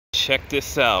check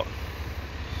this out.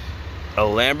 A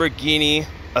Lamborghini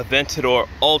Aventador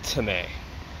Ultimae.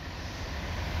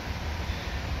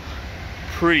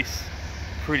 Pretty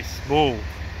smooth.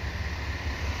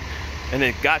 And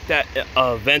it got that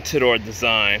Aventador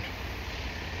design.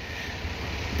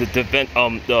 The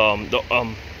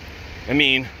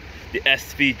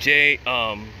SVJ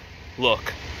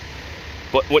look,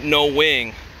 but with no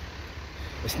wing.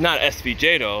 It's not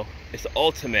SVJ though, it's the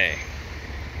Ultimae.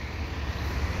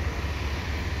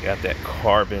 Got that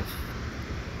carbon.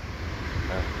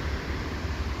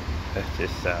 Check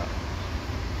this out.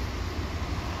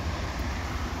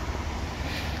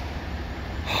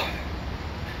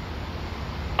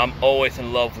 I'm always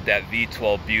in love with that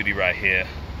V12 beauty right here.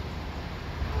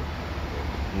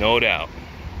 No doubt.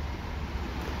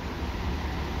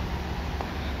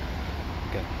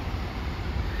 Okay.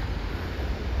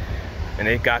 And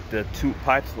they got the two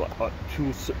pipes,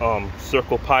 two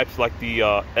circle pipes like the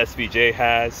SVJ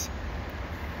has.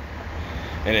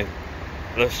 And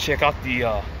let's check out the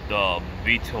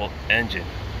V12 engine.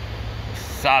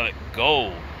 Solid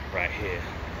gold right here.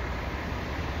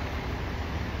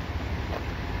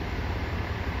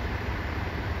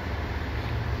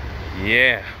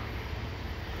 Yeah,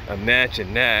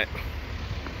 imagine that.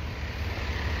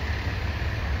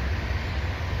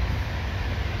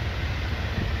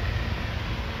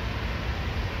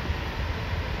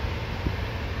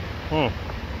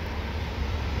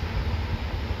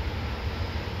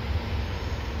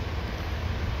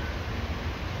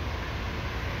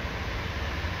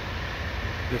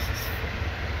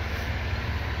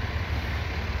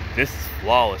 This is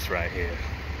flawless right here.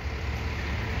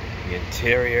 The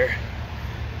interior,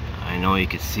 I know you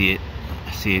can see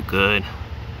it good.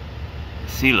 The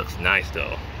seat looks nice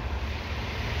though.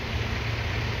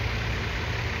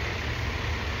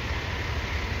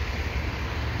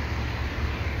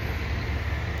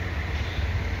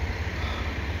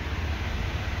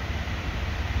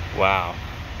 Wow.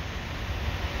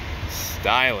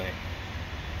 Styling.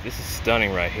 This is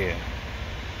stunning right here.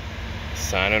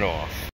 Signing off.